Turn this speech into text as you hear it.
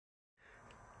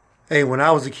Hey, when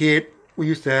I was a kid, we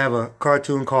used to have a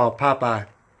cartoon called Popeye.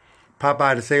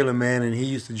 Popeye the Sailor Man, and he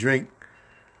used to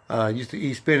used to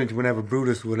eat spinach whenever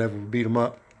Brutus or whatever would beat him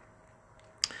up.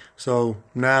 So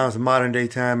now it's a modern day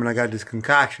time, and I got this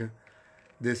concoction.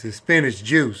 This is spinach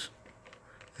juice.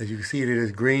 As you can see, it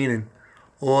is green and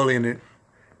oil in it,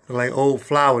 like old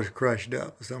flowers crushed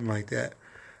up or something like that.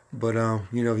 But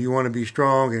you know, if you want to be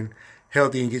strong and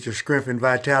healthy and get your strength and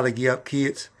vitality up,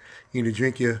 kids, you need to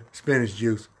drink your spinach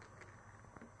juice.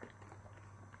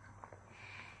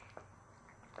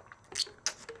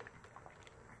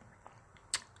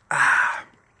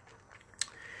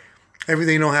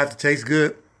 Everything don't have to taste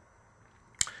good.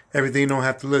 Everything don't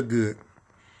have to look good.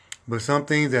 But some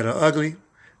things that are ugly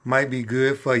might be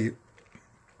good for you.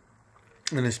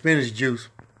 And the spinach juice,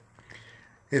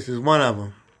 this is one of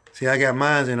them. See, I got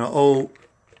mine in an old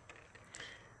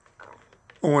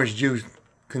orange juice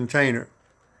container,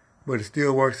 but it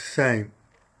still works the same.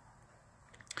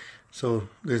 So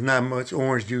there's not much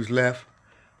orange juice left,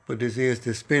 but this is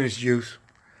the spinach juice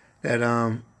that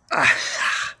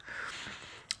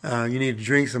you need to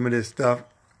drink some of this stuff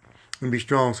and be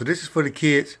strong. So this is for the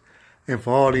kids and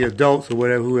for all the adults or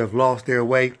whatever who have lost their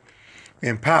weight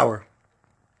and power.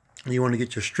 You want to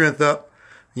get your strength up.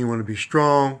 You want to be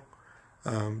strong.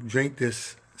 Drink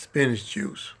this spinach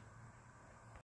juice.